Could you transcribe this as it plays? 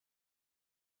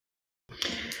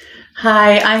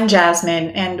Hi, I'm Jasmine,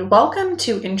 and welcome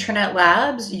to Intranet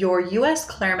Labs, your US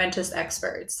Claromentis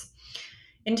experts.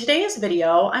 In today's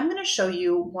video, I'm going to show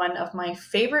you one of my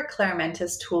favorite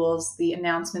Claromentis tools, the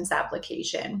announcements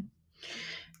application.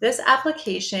 This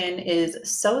application is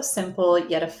so simple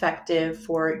yet effective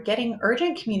for getting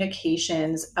urgent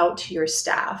communications out to your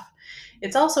staff.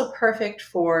 It's also perfect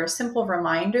for simple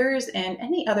reminders and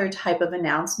any other type of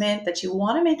announcement that you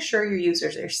want to make sure your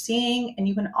users are seeing, and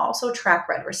you can also track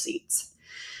read receipts.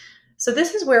 So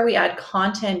this is where we add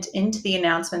content into the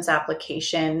announcements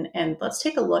application, and let's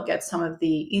take a look at some of the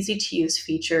easy to use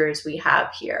features we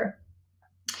have here.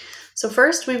 So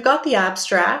first, we've got the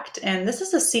abstract, and this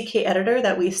is a CK editor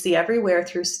that we see everywhere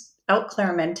throughout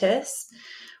Claromentis.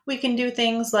 We can do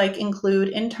things like include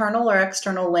internal or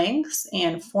external links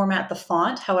and format the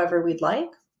font however we'd like.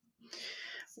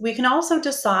 We can also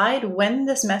decide when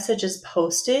this message is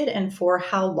posted and for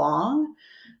how long.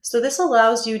 So this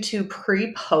allows you to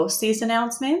pre-post these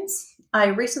announcements. I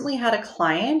recently had a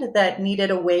client that needed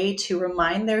a way to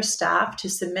remind their staff to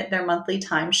submit their monthly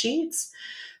timesheets.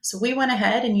 So we went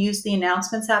ahead and used the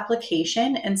announcements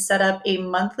application and set up a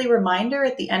monthly reminder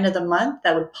at the end of the month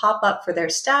that would pop up for their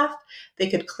staff. They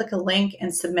could click a link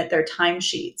and submit their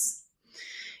timesheets.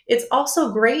 It's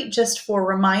also great just for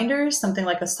reminders, something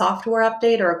like a software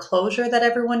update or a closure that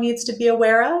everyone needs to be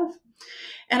aware of.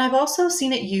 And I've also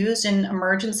seen it used in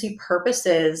emergency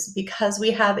purposes. Because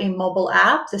we have a mobile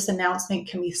app, this announcement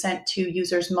can be sent to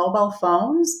users' mobile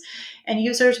phones, and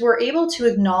users were able to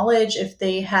acknowledge if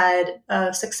they had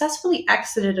successfully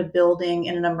exited a building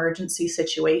in an emergency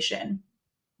situation.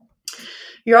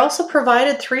 You're also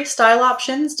provided 3 style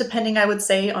options, depending, I would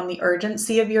say, on the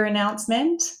urgency of your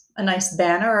announcement. A nice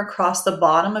banner across the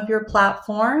bottom of your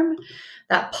platform,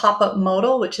 that pop-up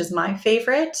modal, which is my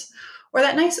favorite, or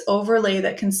that nice overlay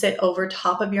that can sit over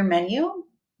top of your menu.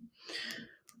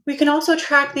 We can also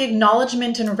track the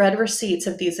acknowledgement and read receipts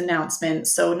of these announcements.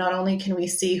 So not only can we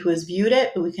see who has viewed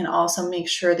it, but we can also make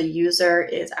sure the user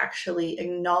is actually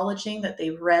acknowledging that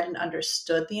they've read and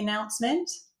understood the announcement.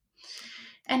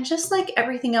 And just like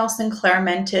everything else in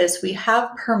Claromentis, we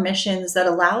have permissions that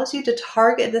allows you to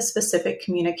target the specific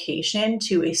communication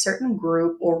to a certain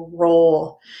group or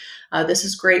role. This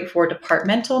is great for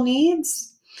departmental needs.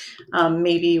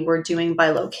 Maybe we're doing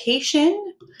by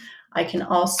location. I can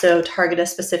also target a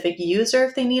specific user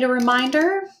if they need a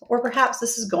reminder, or perhaps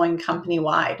this is going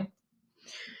company-wide.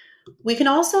 We can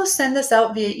also send this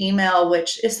out via email,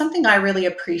 which is something I really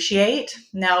appreciate.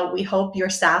 Now, we hope your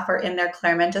staff are in their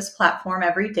Claromentis platform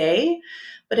every day,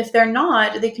 but if they're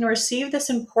not, they can receive this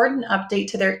important update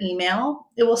to their email.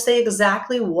 It will say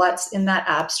exactly what's in that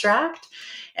abstract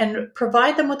and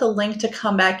provide them with a link to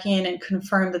come back in and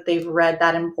confirm that they've read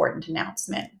that important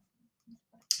announcement.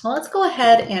 Well, let's go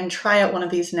ahead and try out one of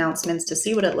these announcements to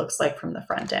see what it looks like from the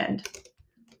front end.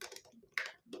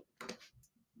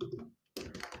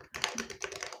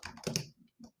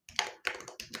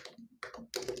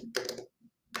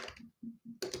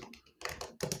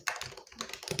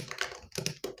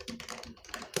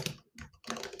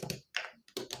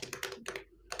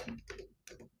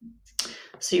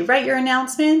 So you write your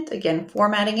announcement, again,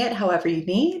 formatting it however you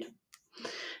need,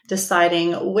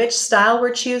 deciding which style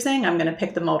we're choosing. I'm going to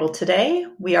pick the modal today.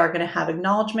 We are going to have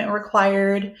acknowledgement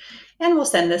required, and we'll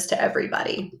send this to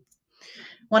everybody.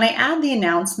 When I add the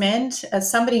announcement, as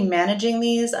somebody managing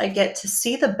these, I get to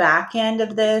see the back end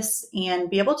of this and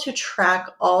be able to track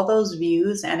all those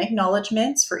views and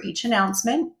acknowledgements for each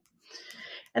announcement.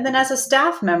 And then as a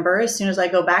staff member, as soon as I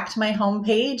go back to my home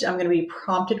page, I'm going to be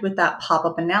prompted with that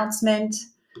pop-up announcement.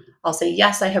 I'll say,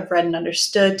 yes, I have read and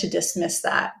understood, to dismiss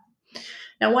that.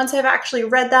 Now, once I've actually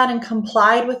read that and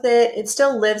complied with it, it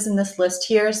still lives in this list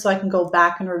here, so I can go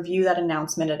back and review that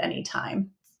announcement at any time.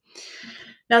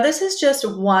 Now, this is just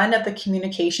one of the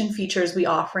communication features we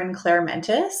offer in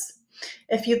Claromentis.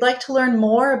 If you'd like to learn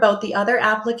more about the other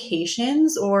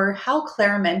applications or how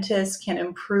Claromentis can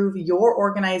improve your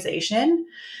organization,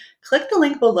 click the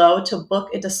link below to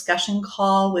book a discussion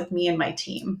call with me and my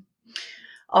team.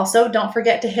 Also, don't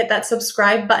forget to hit that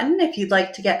subscribe button if you'd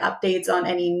like to get updates on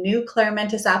any new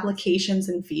Claromentis applications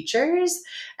and features,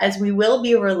 as we will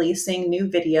be releasing new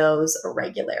videos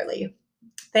regularly.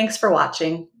 Thanks for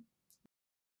watching.